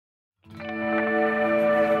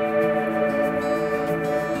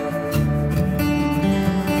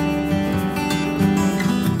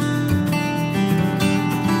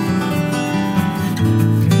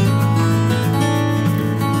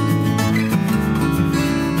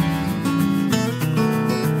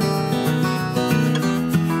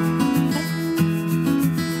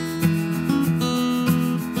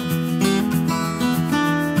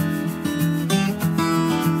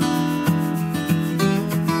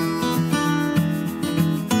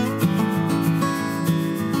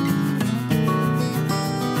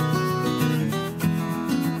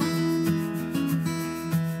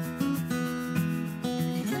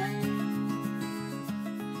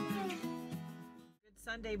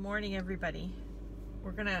Sunday morning, everybody.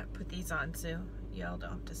 We're gonna put these on so y'all don't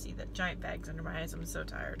have to see the giant bags under my eyes. I'm so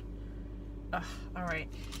tired. Ugh, all right.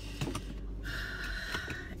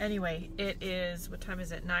 Anyway, it is, what time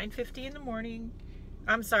is it? 9:50 in the morning.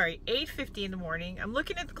 I'm sorry, 8:50 in the morning. I'm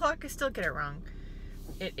looking at the clock, I still get it wrong.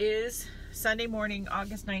 It is Sunday morning,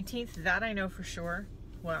 August 19th. That I know for sure.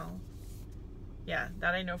 Well, yeah,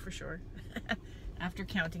 that I know for sure. After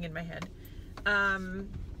counting in my head.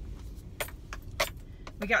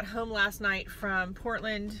 We got home last night from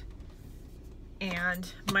Portland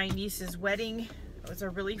and my niece's wedding. It was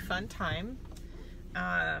a really fun time.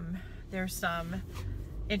 There's some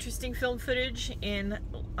interesting film footage in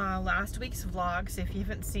last week's vlog, so if you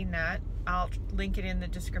haven't seen that, I'll link it in the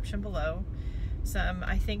description below. Some,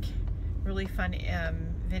 I think, really fun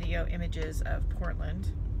video images of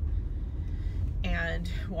Portland and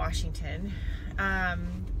Washington.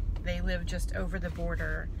 They live just over the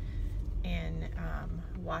border in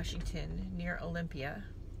Washington near Olympia.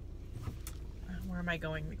 Where am I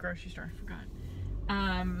going? The grocery store, I forgot.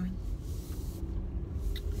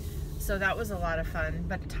 So that was a lot of fun,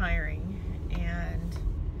 but tiring. And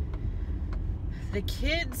the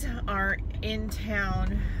kids are in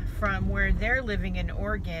town from where they're living in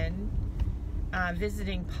Oregon,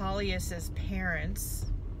 visiting Paulius's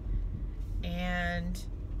parents, and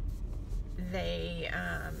they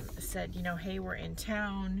said, you know, hey, we're in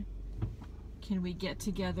town, can we get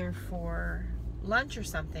together for lunch or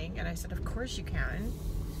something? And I said, of course you can.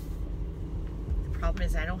 The problem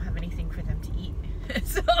is I don't have anything for them to eat.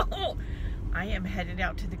 So I am headed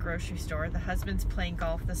out to the grocery store. The husband's playing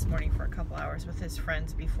golf this morning for a couple hours with his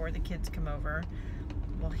friends before the kids come over.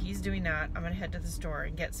 While he's doing that, I'm gonna head to the store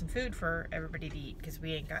and get some food for everybody to eat, because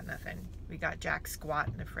we ain't got nothing. We got Jack Squat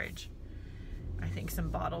in the fridge. I think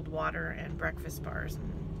some bottled water and breakfast bars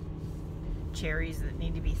and cherries that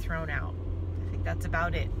need to be thrown out. I think that's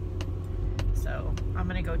about it. So I'm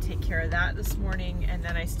gonna go take care of that this morning, and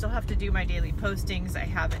then I still have to do my daily postings. I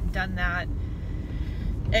haven't done that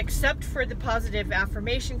except for the positive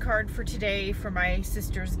affirmation card for today for my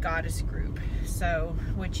sister's goddess group, so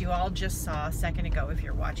which you all just saw a second ago if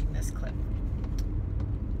you're watching this clip.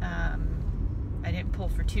 I didn't pull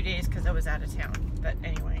for 2 days because I was out of town, but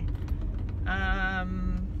anyway,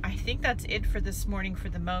 I think that's it for this morning for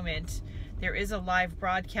the moment. There is a live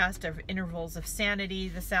broadcast of Intervals of Sanity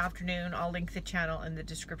this afternoon. I'll link the channel in the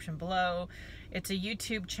description below. It's a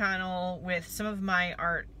YouTube channel with some of my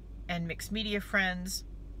art and mixed media friends,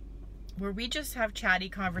 where we just have chatty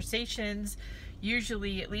conversations,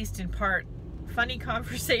 usually, at least in part, funny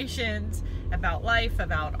conversations about life,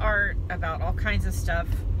 about art, about all kinds of stuff.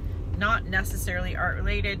 Not necessarily art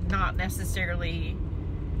related, not necessarily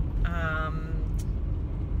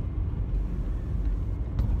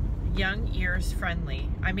young ears friendly.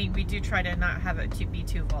 I mean, we do try to not have it to be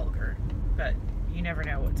too vulgar, but you never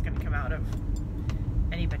know what's going to come out of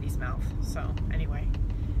anybody's mouth. So anyway,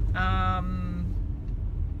 I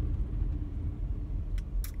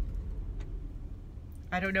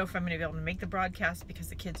don't know if I'm going to be able to make the broadcast because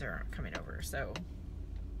the kids are coming over, so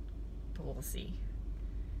but we'll see.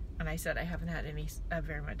 And I said I haven't had any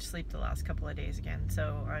very much sleep the last couple of days again,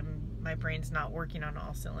 so my brain's not working on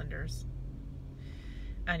all cylinders.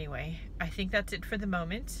 Anyway, I think that's it for the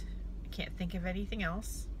moment. I can't think of anything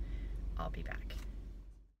else. I'll be back.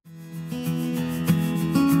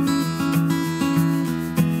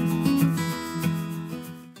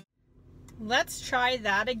 Let's try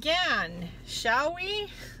that again, shall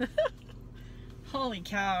we? Holy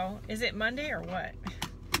cow. Is it Monday or what?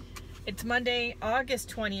 It's Monday,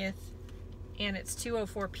 August 20th, and it's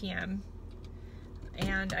 2:04 p.m.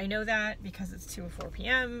 And I know that because it's 2:04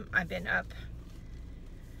 p.m. I've been up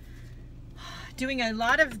doing a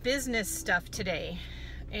lot of business stuff today,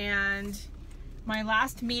 and my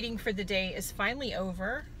last meeting for the day is finally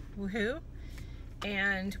over. Woohoo!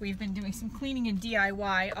 And we've been doing some cleaning and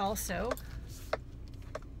DIY also.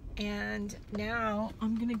 And now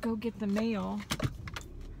I'm gonna go get the mail.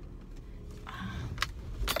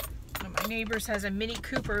 One of my neighbors has a Mini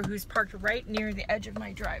Cooper who's parked right near the edge of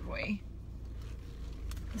my driveway.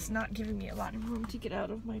 It's not giving me a lot of room to get out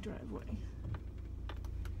of my driveway.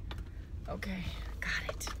 Okay, got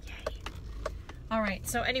it. Yay. All right,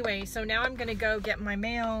 so anyway, so now I'm gonna go get my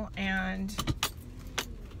mail and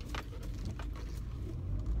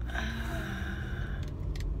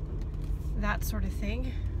that sort of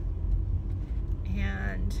thing.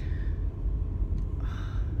 And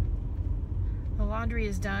the laundry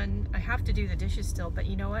is done. I have to do the dishes still, but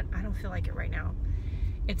you know what? I don't feel like it right now.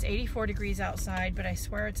 It's 84 degrees outside, but I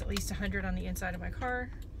swear it's at least 100 on the inside of my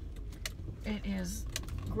car. It is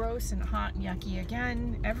gross and hot and yucky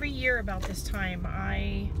again. Every year about this time,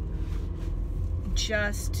 I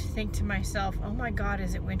just think to myself, oh my God,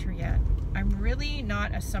 is it winter yet? I'm really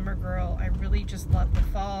not a summer girl. I really just love the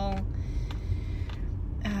fall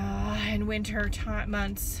and winter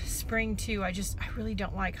months, spring too. I really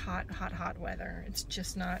don't like hot weather. It's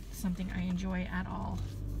just not something I enjoy at all.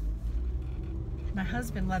 My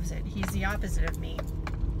husband loves it. He's the opposite of me.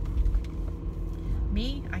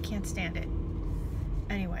 Me, I can't stand it.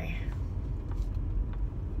 Anyway.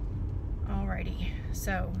 Alrighty.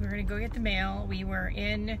 So we're gonna go get the mail. We were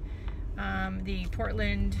in the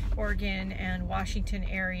Portland, Oregon, and Washington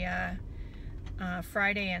area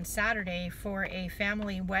Friday and Saturday for a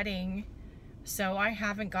family wedding. So I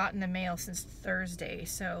haven't gotten the mail since Thursday.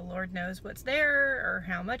 So Lord knows what's there or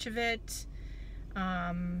how much of it.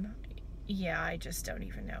 Yeah, I just don't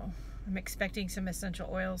even know. I'm expecting some essential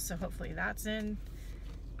oils, so hopefully that's in.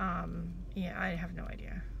 Yeah, I have no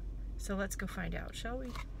idea. So let's go find out, shall we?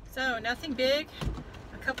 So nothing big,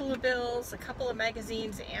 a couple of bills, a couple of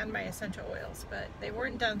magazines, and my essential oils, but they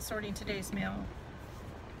weren't done sorting today's mail.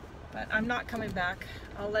 But I'm not coming back.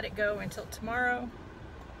 I'll let it go until tomorrow.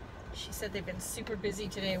 She said they've been super busy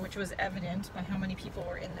today, which was evident by how many people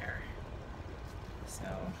were in there. So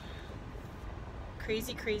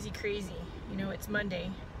crazy, crazy, crazy. You know, it's Monday.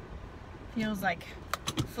 Feels like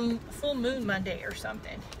full moon Monday or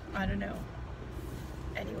something. I don't know.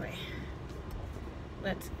 Anyway,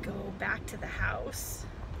 let's go back to the house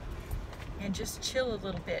and just chill a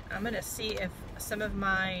little bit. I'm gonna see if some of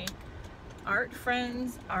my art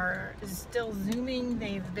friends are still Zooming.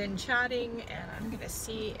 They've been chatting, and I'm gonna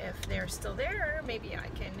see if they're still there. Maybe I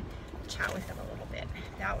can chat with them a little bit.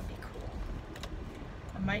 That would be cool.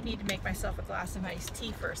 I might need to make myself a glass of iced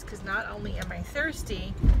tea first, because not only am I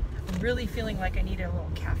thirsty, I'm really feeling like I need a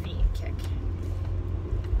little caffeine kick.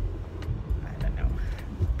 I don't know.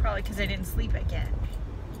 Probably because I didn't sleep again.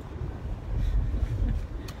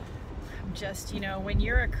 Just, you know, when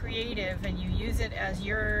you're a creative and you use it as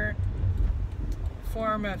your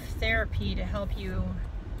form of therapy to help you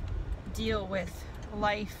deal with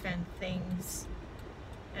life and things,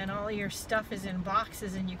 and all your stuff is in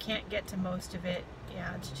boxes and you can't get to most of it,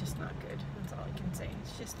 yeah, it's just not good. That's all I can say.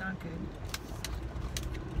 It's just not good.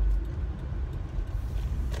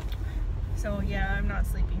 So yeah, I'm not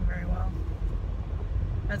sleeping very well.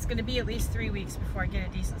 That's gonna be at least 3 weeks before I get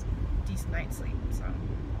a decent night's sleep, so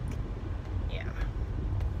yeah.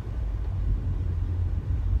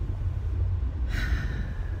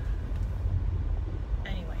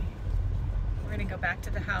 Anyway, we're gonna go back to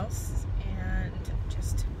the house and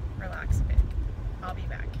just relax a bit. I'll be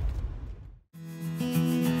back.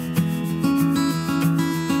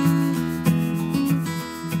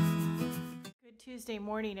 Good Tuesday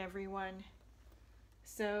morning, everyone.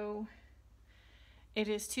 So it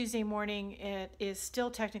is Tuesday morning. It is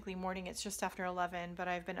still technically morning. It's just after 11, but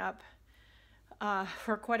I've been up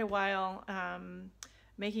for quite a while,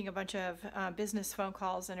 making a bunch of business phone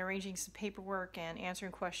calls and arranging some paperwork and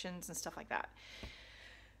answering questions and stuff like that.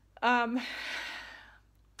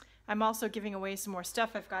 I'm also giving away some more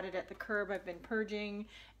stuff. I've got it at the curb. I've been purging,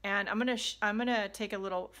 and I'm gonna take a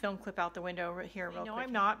little film clip out the window right here real quick. No,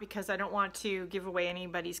 I'm not, because I don't want to give away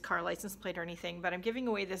anybody's car license plate or anything, but I'm giving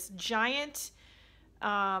away this giant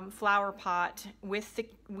flower pot with the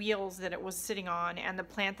wheels that it was sitting on and the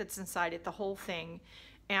plant that's inside it, the whole thing.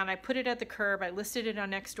 And I put it at the curb. I listed it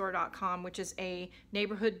on Nextdoor.com, which is a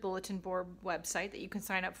neighborhood bulletin board website that you can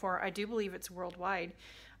sign up for. I do believe it's worldwide.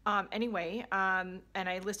 Anyway, and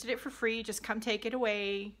I listed it for free. Just come take it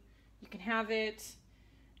away. You can have it.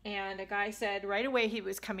 And a guy said right away he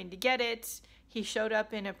was coming to get it. He showed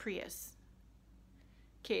up in a Prius.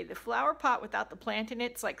 Okay, the flower pot without the plant in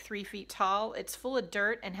it's like 3 feet tall. It's full of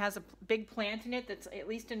dirt and has a big plant in it that's at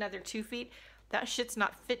least another 2 feet. That shit's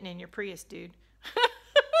not fitting in your Prius, dude.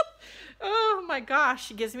 Oh my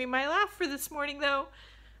gosh, it gives me my laugh for this morning though.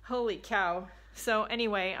 Holy cow. So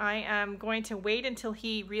anyway, I am going to wait until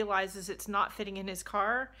he realizes it's not fitting in his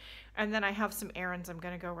car, and then I have some errands I'm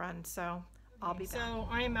going to go run, so I'll be back. So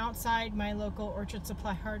I am outside my local Orchard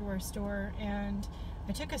Supply hardware store, and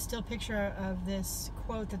I took a still picture of this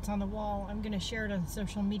quote that's on the wall. I'm going to share it on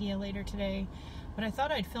social media later today, but I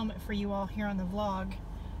thought I'd film it for you all here on the vlog,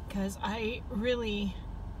 because I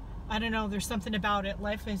don't know, there's something about it.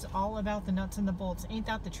 Life is all about the nuts and the bolts. Ain't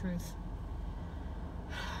that the truth?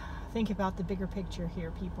 Think about the bigger picture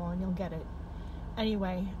here, people, and you'll get it.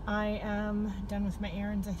 Anyway, I am done with my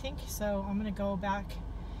errands, I think, so I'm going to go back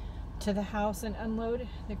to the house and unload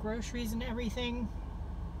the groceries and everything.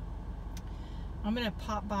 I'm going to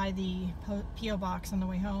pop by the P.O. box on the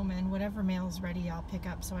way home, and whatever mail is ready, I'll pick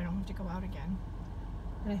up so I don't have to go out again.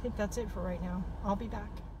 And I think that's it for right now. I'll be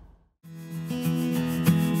back.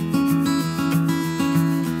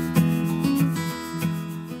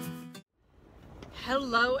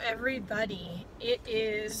 Hello everybody. It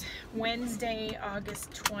is Wednesday,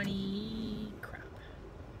 August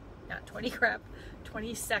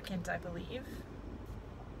 22nd, I believe.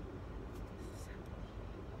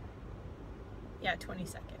 Yeah,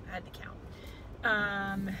 22nd. I had to count.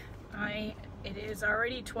 It is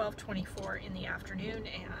already 12:24 in the afternoon,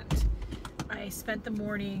 and I spent the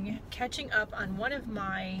morning catching up on one of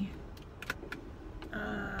my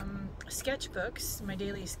sketchbooks, my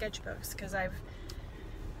daily sketchbooks, because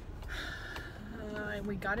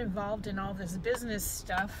we got involved in all this business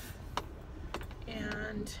stuff,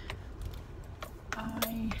 and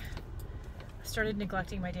I started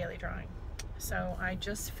neglecting my daily drawing. So I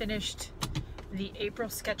just finished the April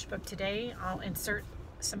sketchbook today. I'll insert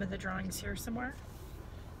some of the drawings here somewhere.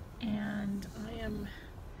 And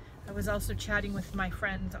I was also chatting with my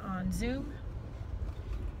friend on Zoom.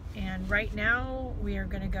 And right now we are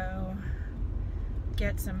gonna go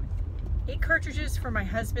get some ink cartridges for my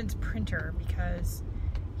husband's printer because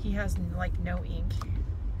he has like no ink.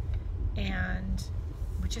 And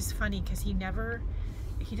which is funny because he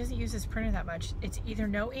doesn't use his printer that much. It's either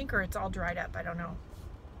no ink or it's all dried up, I don't know.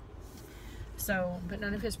 So, but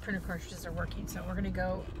none of his printer cartridges are working, so we're gonna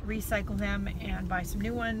go recycle them and buy some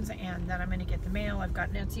new ones, and then I'm gonna get the mail. I've got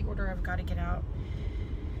an Etsy order I've got to get out,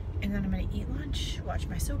 and then I'm gonna eat lunch, watch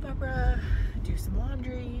my soap opera, do some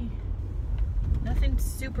laundry. Nothing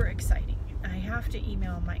super exciting. I have to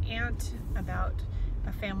email my aunt about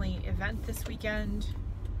a family event this weekend.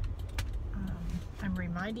 I'm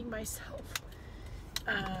reminding myself.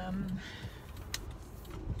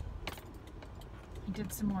 I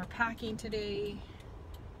did some more packing today.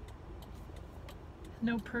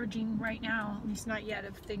 No purging right now, at least not yet,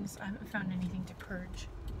 of things. I haven't found anything to purge.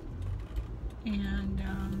 And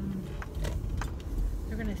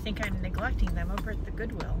they're gonna think I'm neglecting them over at the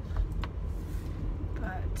Goodwill.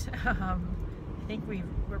 But I think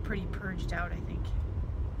we're pretty purged out, I think.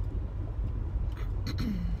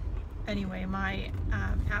 Anyway, my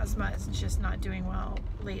asthma is just not doing well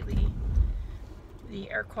lately. The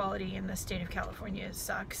air quality in the state of California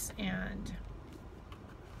sucks, and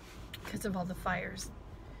because of all the fires.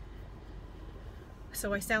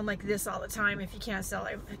 So I sound like this all the time. If you can't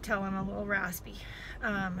tell, I'm a little raspy.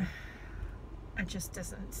 It just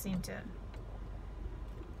doesn't seem to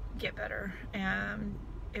get better, and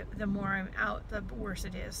the more I'm out, the worse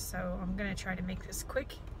it is. So I'm gonna try to make this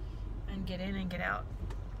quick and get in and get out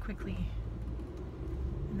quickly,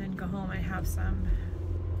 and then go home and have some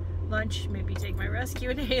lunch, maybe take my rescue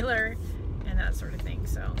inhaler and that sort of thing.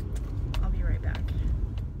 So I'll be right back.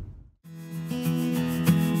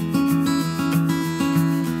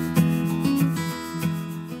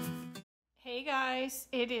 Hey guys,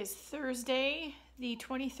 it is Thursday, the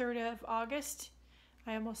 23rd of August.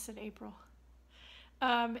 I almost said April.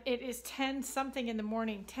 It is 10 something in the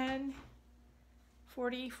morning,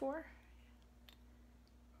 10:44.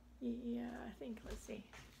 Yeah, I think, let's see.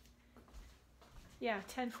 Yeah,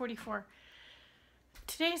 10:44.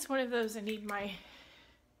 Today's one of those I need my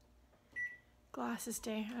glasses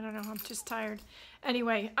day. I don't know, I'm just tired.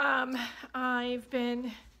 Anyway, I've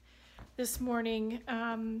been this morning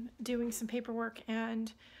doing some paperwork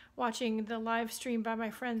and watching the live stream by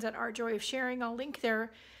my friends at Art Joy of Sharing. I'll link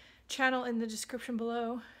their channel in the description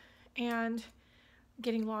below, and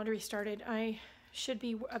getting laundry started. I should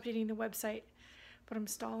be updating the website, but I'm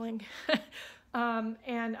stalling.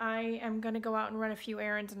 And I am going to go out and run a few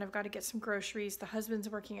errands, and I've got to get some groceries. The husband's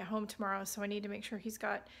working at home tomorrow, so I need to make sure he's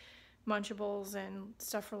got Munchables and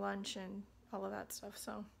stuff for lunch and all of that stuff.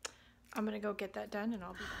 So I'm going to go get that done, and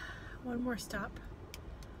I'll be back. One more stop.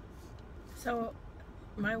 So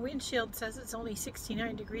my windshield says it's only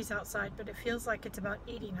 69 degrees outside, but it feels like it's about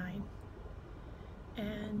 89.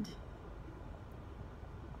 And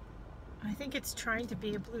I think it's trying to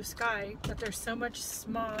be a blue sky, but there's so much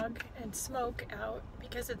smog and smoke out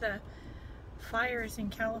because of the fires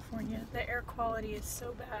in California. The air quality is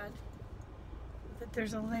so bad that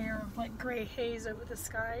there's a layer of like gray haze over the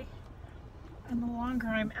sky. And the longer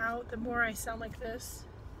I'm out, the more I sound like this,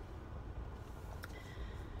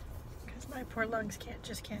 because my poor lungs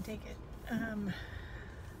just can't take it.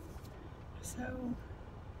 So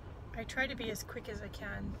I try to be as quick as I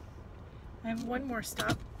can. I have one more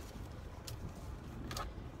stop,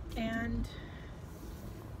 and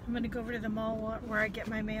I'm gonna go over to the mall where I get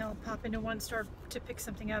my mail, pop into one store to pick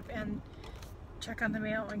something up and check on the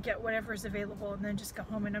mail and get whatever's available, and then just go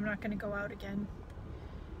home, and I'm not gonna go out again.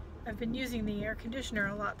 I've been using the air conditioner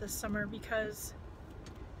a lot this summer because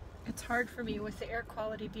It's hard for me with the air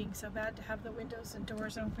quality being so bad to have the windows and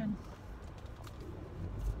doors open.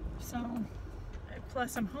 So,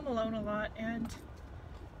 plus I'm home alone a lot, and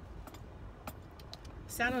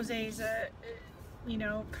San Jose is a, you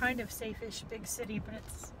know, kind of safe-ish big city, but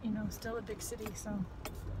it's, you know, still a big city, so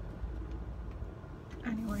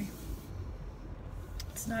anyway,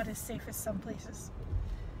 it's not as safe as some places.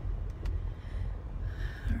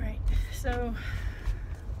 Alright, so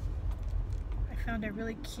I found a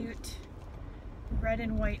really cute red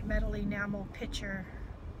and white metal enamel pitcher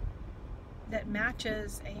that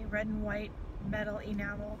matches a red and white metal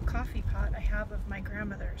enamel coffee pot I have of my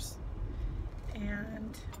grandmother's.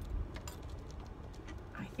 And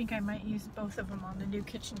I think I might use both of them on the new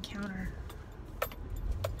kitchen counter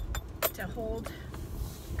to hold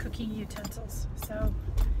cooking utensils. So,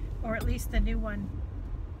 or at least the new one.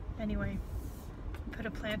 Anyway, put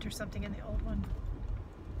a plant or something in the old one.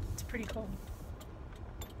 It's pretty cool.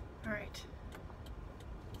 Alright.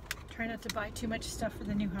 Try not to buy too much stuff for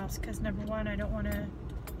the new house because number one, I don't want to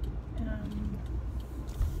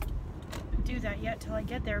do that yet till I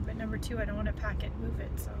get there, but number two, I don't want to pack it and move it.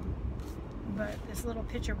 So, but this little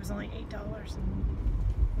pitcher was only $8 and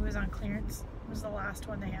it was on clearance. It was the last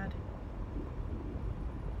one they had.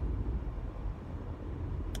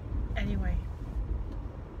 Anyway,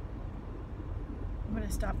 I'm going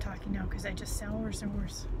to stop talking now because I just sound worse and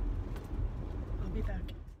worse. I'll be back.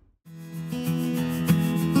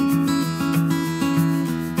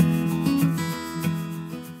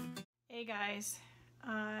 Hey guys,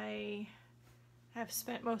 I have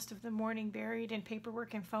spent most of the morning buried in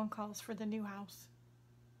paperwork and phone calls for the new house.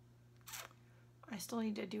 I still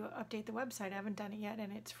need to update the website. I haven't done it yet,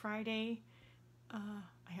 and it's Friday.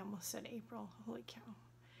 I almost said April. Holy cow!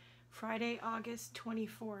 Friday, August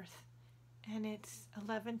 24th, and it's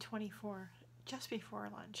 11:24, just before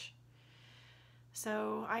lunch.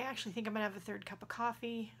 So I actually think I'm gonna have a third cup of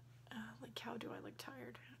coffee. Like, how do I look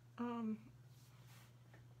tired?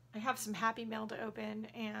 I have some Happy Mail to open,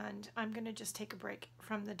 and I'm gonna just take a break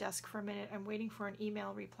from the desk for a minute. I'm waiting for an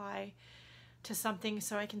email reply to something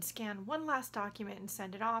so I can scan one last document and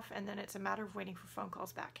send it off, and then it's a matter of waiting for phone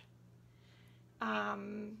calls back.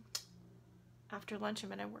 After lunch, I'm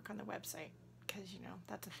gonna work on the website because, you know,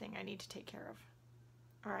 that's a thing I need to take care of.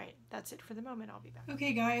 All right, that's it for the moment. I'll be back.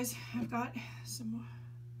 Okay, guys, I've got some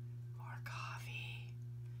more coffee.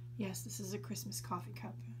 Yes, this is a Christmas coffee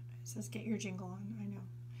cup. It says get your jingle on, I know.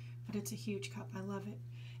 But it's a huge cup. I love it.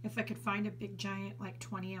 If I could find a big, giant, like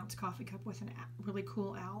 20-ounce coffee cup with a really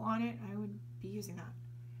cool owl on it, I would be using that.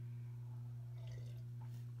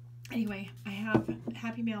 Anyway, I have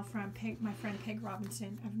Happy Mail from my friend Peg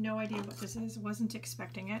Robinson. I have no idea what this is. Wasn't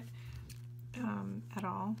expecting it at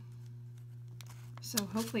all. So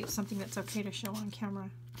hopefully it's something that's okay to show on camera.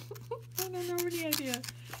 I don't know any idea.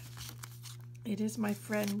 It is my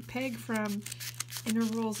friend Peg from Inner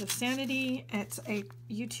Rules of Sanity. It's a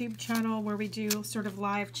YouTube channel where we do sort of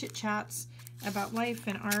live chit chats about life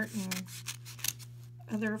and art and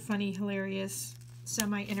other funny, hilarious,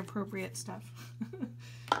 semi-inappropriate stuff.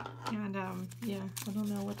 And yeah, I don't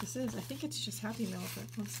know what this is. I think it's just Happy Mail, but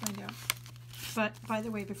let's find out. But by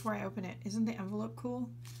the way, before I open it, isn't the envelope cool?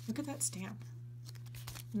 Look at that stamp.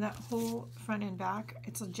 And that whole front and back,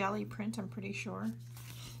 it's a jelly print, I'm pretty sure.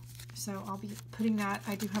 So I'll be putting that.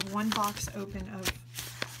 I do have one box open of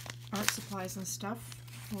art supplies and stuff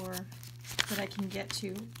that I can get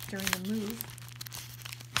to during the move.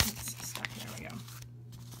 Let's stop. There we go.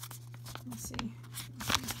 Let's see.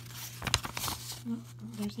 Oh,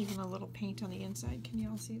 there's even a little paint on the inside. Can you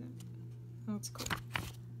all see that? Oh, it's cool.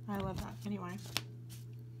 I love that. Anyway.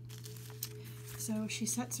 So she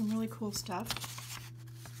sent some really cool stuff.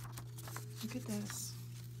 Look at this.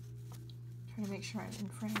 Trying to make sure I'm in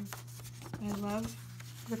frame. I love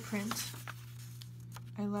the print.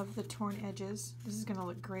 I love the torn edges. This is going to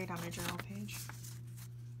look great on a journal page.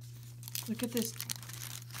 Look at this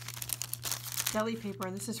deli paper.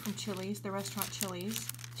 This is from Chili's, the restaurant Chili's.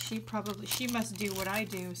 She must do what I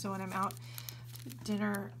do. So when I'm out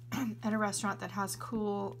dinner at a restaurant that has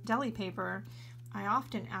cool deli paper, I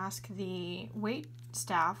often ask the wait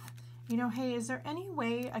staff, you know, hey, is there any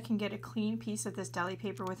way I can get a clean piece of this deli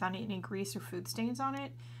paper without any grease or food stains on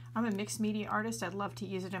it? I'm a mixed media artist. I'd love to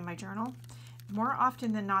use it in my journal. More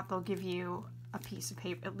often than not, they'll give you a piece of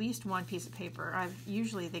paper, at least one piece of paper.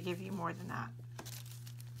 Usually they give you more than that.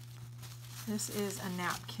 This is a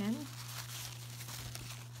napkin.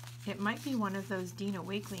 It might be one of those Dina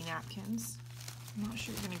Wakley napkins. I'm not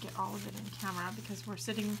sure you're going to get all of it in camera because we're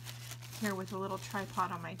sitting here with a little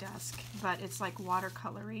tripod on my desk, but it's like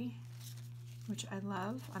watercolory, which I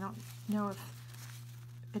love. I don't know if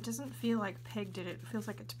It doesn't feel like Peg did it. It feels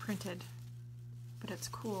like it's printed, but it's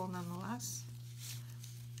cool nonetheless.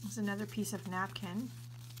 There's another piece of napkin.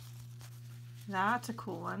 That's a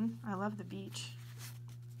cool one. I love the beach.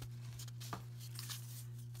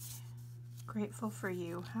 Grateful for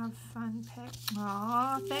you. Have fun, Peg.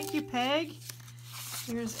 Aw, thank you, Peg.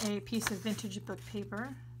 Here's a piece of vintage book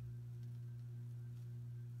paper.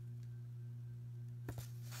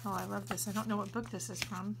 Oh, I love this. I don't know what book this is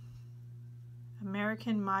from.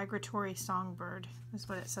 American Migratory Songbird is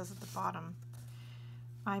what it says at the bottom.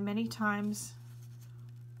 I many times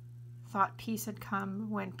thought peace had come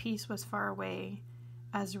when peace was far away,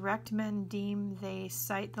 as wrecked men deem they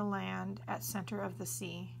sight the land at center of the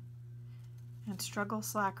sea, and struggle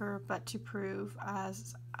slacker but to prove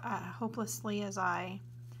as hopelessly as I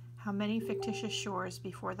how many fictitious shores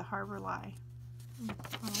before the harbor lie. I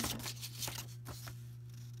like it.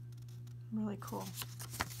 Really cool.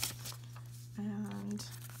 And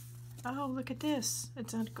oh, look at this.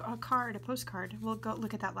 It's a card, a postcard. We'll go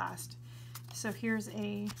look at that last. So here's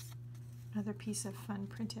another piece of fun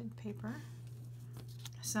printed paper.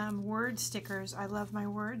 Some word stickers. I love my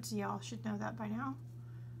words. Y'all should know that by now.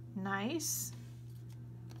 Nice.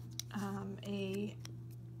 A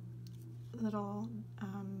little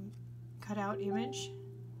cutout image.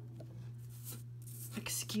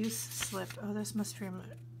 Excuse slip. Oh, this must be from...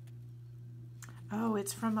 Oh,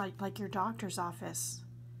 it's from like your doctor's office.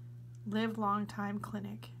 Live Long Time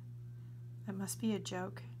Clinic. That must be a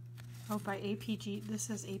joke. Oh, by APG. This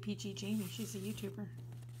says APG Jamie. She's a YouTuber.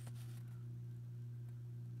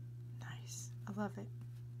 Nice. I love it.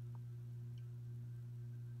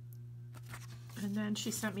 And then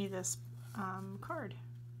she sent me this card,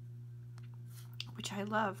 which I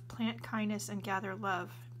love. Plant kindness and gather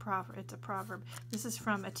love. It's a proverb. This is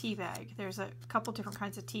from a tea bag. There's a couple different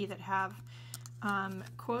kinds of tea that have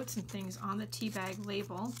quotes and things on the tea bag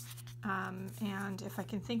label. And if I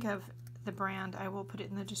can think of the brand, I will put it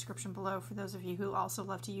in the description below for those of you who also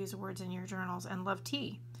love to use words in your journals and love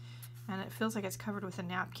tea. And it feels like it's covered with a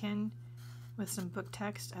napkin with some book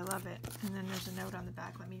text. I love it. And then there's a note on the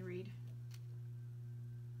back. Let me read.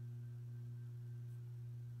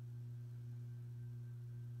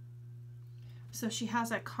 So she has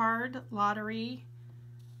a card lottery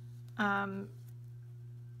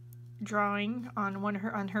drawing on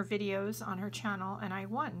her videos on her channel, and I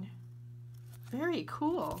won. Very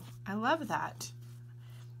cool. I love that.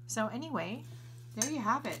 So anyway, there you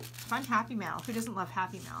have it. Fun Happy Mail. Who doesn't love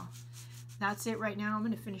Happy Mail? That's it right now. I'm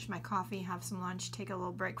going to finish my coffee, have some lunch, take a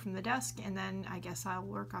little break from the desk, and then I guess I'll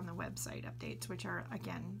work on the website updates, which are,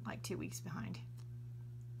 again, like 2 weeks behind.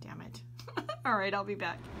 Damn it. All right, I'll be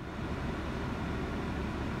back.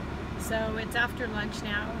 So it's after lunch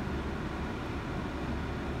now.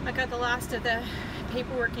 I got the last of the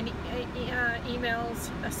paperwork and emails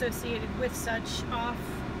associated with such off.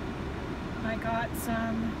 I got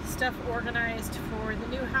some stuff organized for the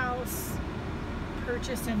new house,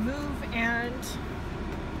 purchase and move, and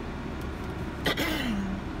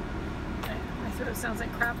my throat sounds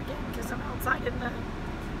like crap again because I'm outside in the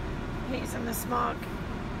haze and the smog.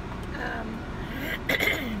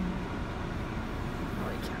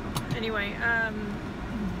 Holy cow. Anyway, I'm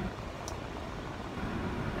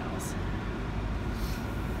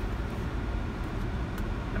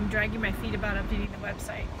dragging my feet about updating the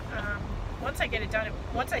website. Once I get it done,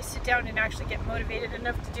 once I sit down and actually get motivated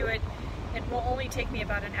enough to do it, it will only take me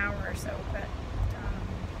about an hour or so. But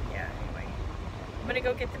yeah, anyway, I'm gonna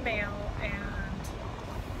go get the mail and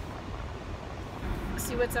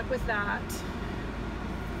see what's up with that.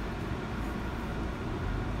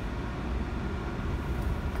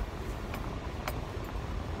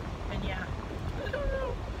 And yeah, I don't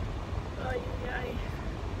know.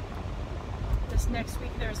 This next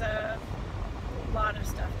week there's a lot of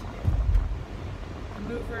stuff to do. The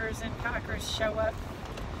movers and packers show up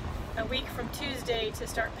a week from Tuesday to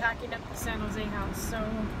start packing up the San Jose house, so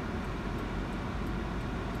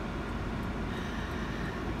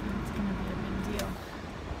it's gonna be a big deal.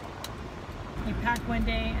 They pack one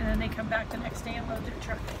day and then they come back the next day and load their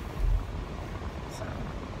truck. So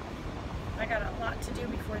I got a lot to do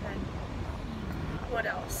before then. What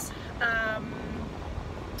else?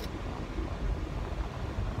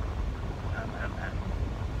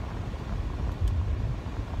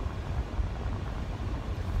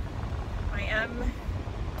 I am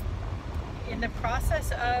in the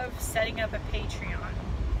process of setting up a Patreon.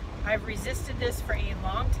 I've resisted this for a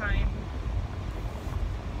long time.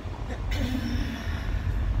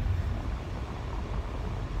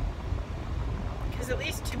 Because at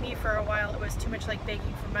least to me for a while it was too much like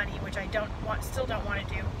begging for money, which I still don't want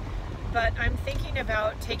to do. But I'm thinking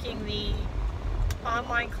about taking the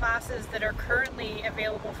online classes that are currently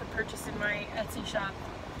available for purchase in my Etsy shop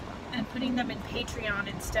and putting them in Patreon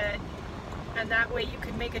instead. And that way you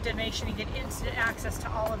could make a donation and get instant access to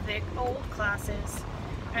all of the old classes.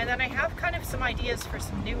 And then I have kind of some ideas for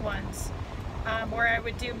some new ones, where I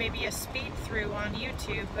would do maybe a speed through on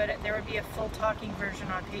YouTube, but there would be a full talking version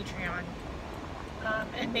on Patreon.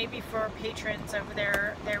 And maybe for patrons over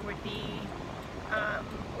there, there would be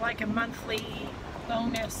like a monthly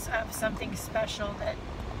bonus of something special that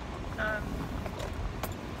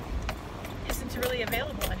isn't really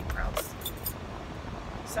available anywhere else.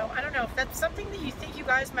 So I don't know if that's something that you think you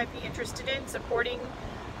guys might be interested in, supporting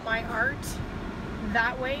my art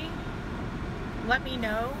that way. Let me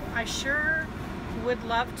know. I sure would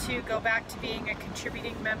love to go back to being a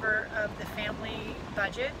contributing member of the family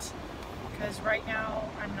budget, because right now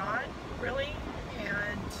I'm not really,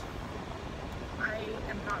 and I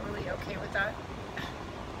am not really okay with that.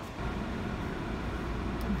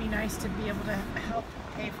 It'd be nice to be able to help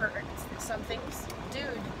pay for some things.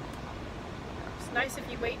 Dude, it's nice if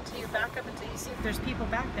you wait until you back up until you see if there's people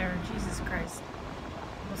back there. Jesus Christ.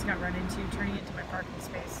 Almost got run into, turning into my parking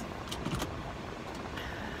space.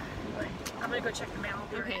 Anyway, I'm gonna go check the mail.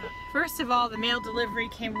 Okay. First of all, the mail delivery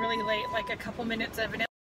came really late, like a couple minutes of an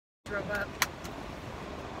drove up.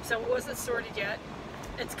 So it wasn't sorted yet.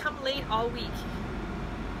 It's come late all week.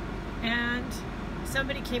 And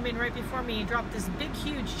somebody came in right before me and dropped this big,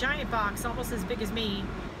 huge, giant box, almost as big as me,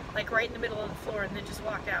 like right in the middle of the floor, and then just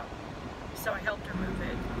walked out. So I helped her move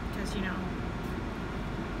it, because, you know,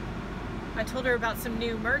 I told her about some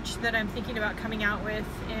new merch that I'm thinking about coming out with,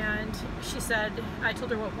 and she said, I told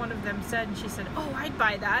her what one of them said, and she said, oh, I'd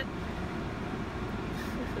buy that.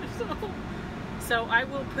 So I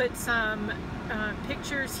will put some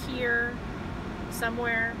pictures here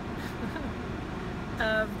somewhere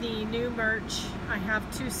of the new merch. I have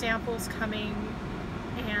 2 samples coming,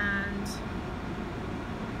 and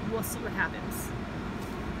we'll see what happens.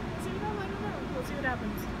 So, you know, I don't know. We'll see what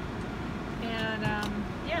happens. And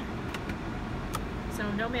yeah. So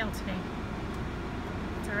no mail today.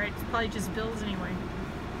 It's alright. It's probably just bills anyway.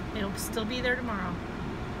 It'll still be there tomorrow.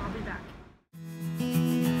 I'll be back.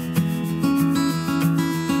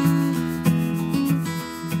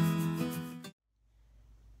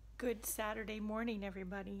 Good Saturday morning,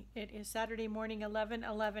 everybody. It is Saturday morning,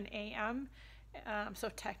 11:11 a.m. So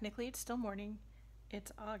technically it's still morning.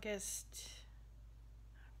 It's August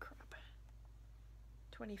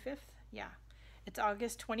 25th? Yeah. It's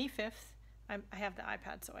August 25th. I have the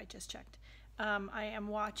iPad, so I just checked. I am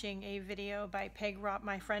watching a video by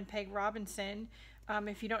my friend Peg Robinson.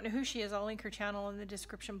 If you don't know who she is, I'll link her channel in the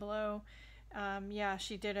description below. Yeah,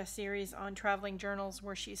 she did a series on traveling journals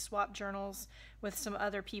where she swapped journals with some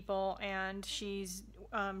other people, and she's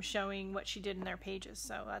showing what she did in their pages,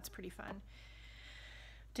 so that's pretty fun.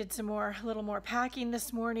 Did a little more packing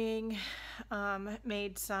this morning,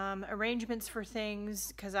 made some arrangements for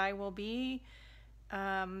things, because I will be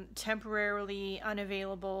temporarily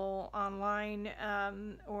unavailable online,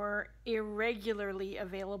 or irregularly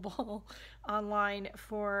available online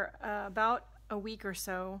for about a week or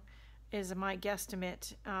so, is my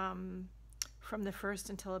guesstimate, from the 1st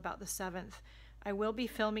until about the 7th. I will be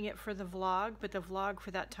filming it for the vlog, but the vlog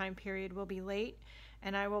for that time period will be late,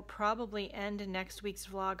 and I will probably end next week's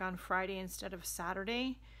vlog on Friday instead of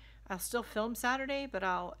Saturday. I'll still film Saturday, but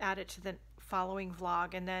I'll add it to the following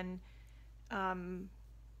vlog, and then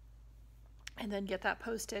get that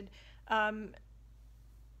posted.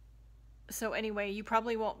 So anyway, you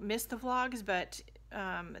probably won't miss the vlogs, but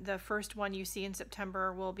the first one you see in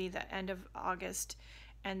September will be the end of August,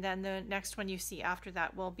 and then the next one you see after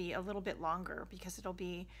that will be a little bit longer, because it'll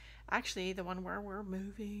be actually the one where we're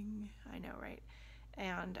moving. I know, right?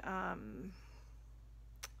 And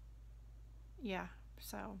yeah,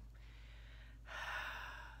 so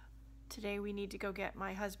today we need to go get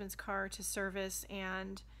my husband's car to service,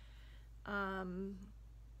 and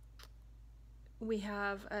we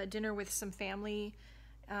have a dinner with some family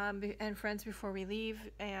and friends before we leave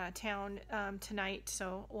town tonight.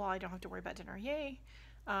 So, well, I don't have to worry about dinner. Yay!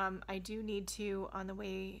 I do need to, on the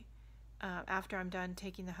way, after I'm done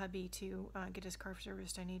taking the hubby to get his car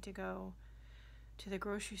serviced, I need to go to the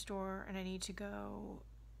grocery store, and I need to go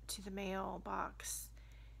to the mailbox.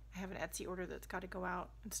 I have an Etsy order that's got to go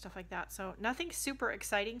out and stuff like that. So nothing super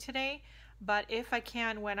exciting today, but if I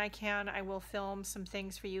can, when I can, I will film some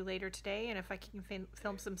things for you later today. And if I can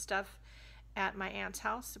film some stuff at my aunt's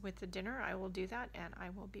house with the dinner, I will do that, and I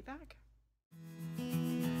will be back.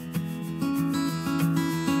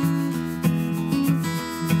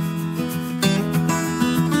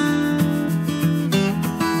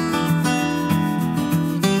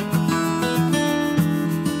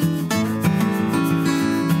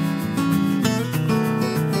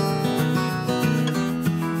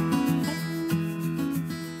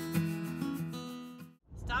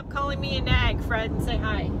 calling me a nag, Fred, and say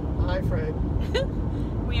hi. Hi, Fred.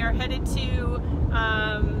 We are headed to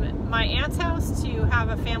my aunt's house to have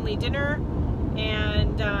a family dinner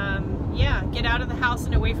and yeah, get out of the house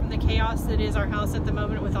and away from the chaos that is our house at the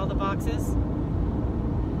moment with all the boxes.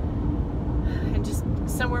 And just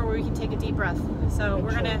somewhere where we can take a deep breath. So And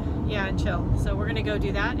we're chill. gonna, yeah, and chill. So we're gonna go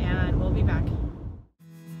do that and we'll be back.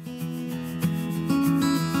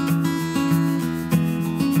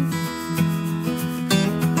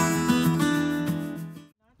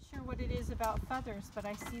 About feathers, but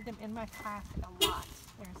I see them in my pack a lot.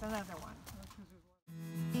 There's another one.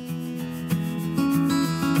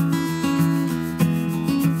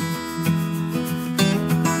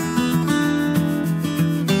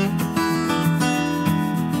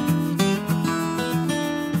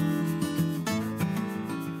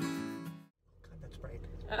 God, that's bright.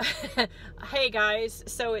 Hey guys,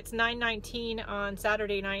 so it's 9:19 on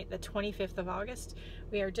Saturday night, the 25th of August.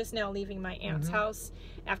 We are just now leaving my aunt's house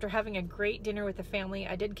after having a great dinner with the family.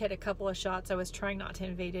 I did get a couple of shots. I was trying not to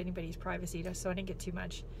invade anybody's privacy, so I didn't get too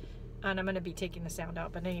much. And I'm going to be taking the sound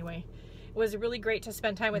out. But anyway, it was really great to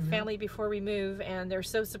spend time with family before we move, and they're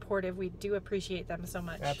so supportive. We do appreciate them so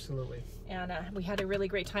much. Absolutely. And we had a really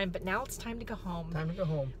great time, but now it's time to go home. Time to go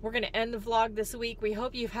home. We're going to end the vlog this week. We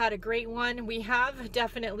hope you've had a great one. We have,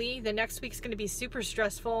 definitely. The next week's going to be super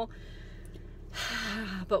stressful.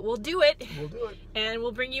 But we'll do it. We'll do it. And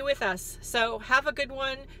we'll bring you with us. So have a good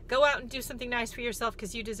one. Go out and do something nice for yourself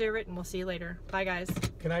because you deserve it. And we'll see you later. Bye, guys.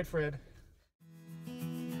 Good night, Fred.